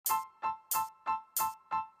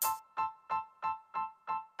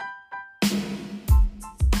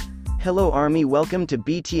Hello Army, welcome to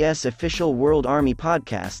BTS official World Army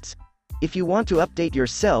podcasts. If you want to update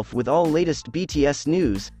yourself with all latest BTS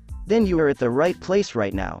news, then you are at the right place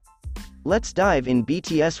right now. Let's dive in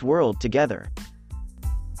BTS world together.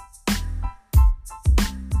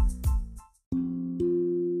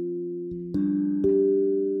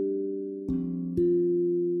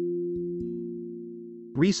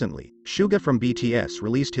 Recently, Suga from BTS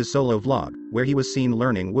released his solo vlog, where he was seen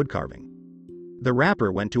learning woodcarving. The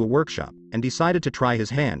rapper went to a workshop and decided to try his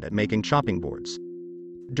hand at making chopping boards.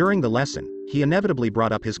 During the lesson, he inevitably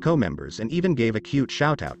brought up his co-members and even gave a cute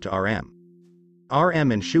shoutout to RM.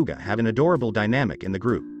 RM and Suga have an adorable dynamic in the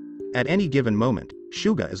group. At any given moment,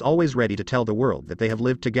 Suga is always ready to tell the world that they have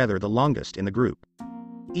lived together the longest in the group.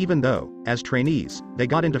 Even though, as trainees, they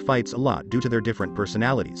got into fights a lot due to their different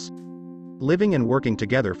personalities. Living and working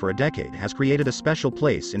together for a decade has created a special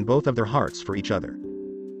place in both of their hearts for each other.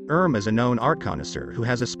 Is a known art connoisseur who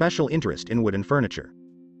has a special interest in wooden furniture.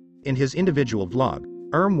 In his individual vlog,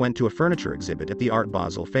 went to a furniture exhibit at the Art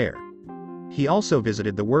Basel Fair. He also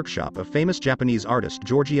visited the workshop of famous Japanese artist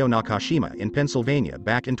Giorgio Nakashima in Pennsylvania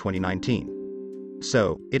back in 2019.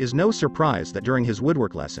 So, it is no surprise that during his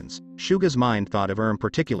woodwork lessons, Suga's mind thought of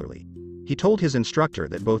particularly. He told his instructor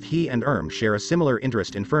that both he and share a similar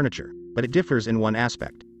interest in furniture, but it differs in one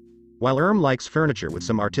aspect. While likes furniture with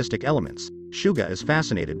some artistic elements, Suga is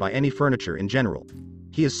fascinated by any furniture in general.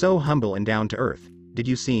 He is so humble and down to earth. Did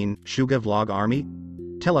you seen Suga vlog Army?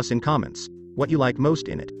 Tell us in comments what you like most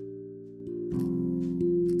in it.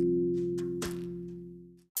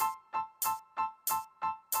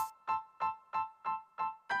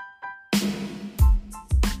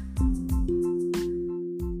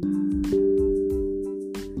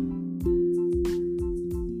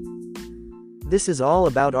 This is all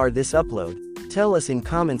about this upload. Tell us in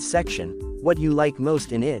comments section what you like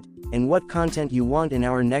most in it, and what content you want in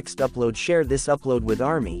our next upload. Share this upload with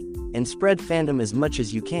Army, and spread fandom as much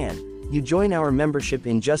as you can. You join our membership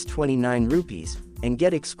in just 29 rupees, and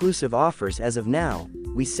get exclusive offers as of now.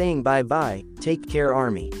 We saying bye bye, take care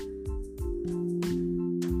Army.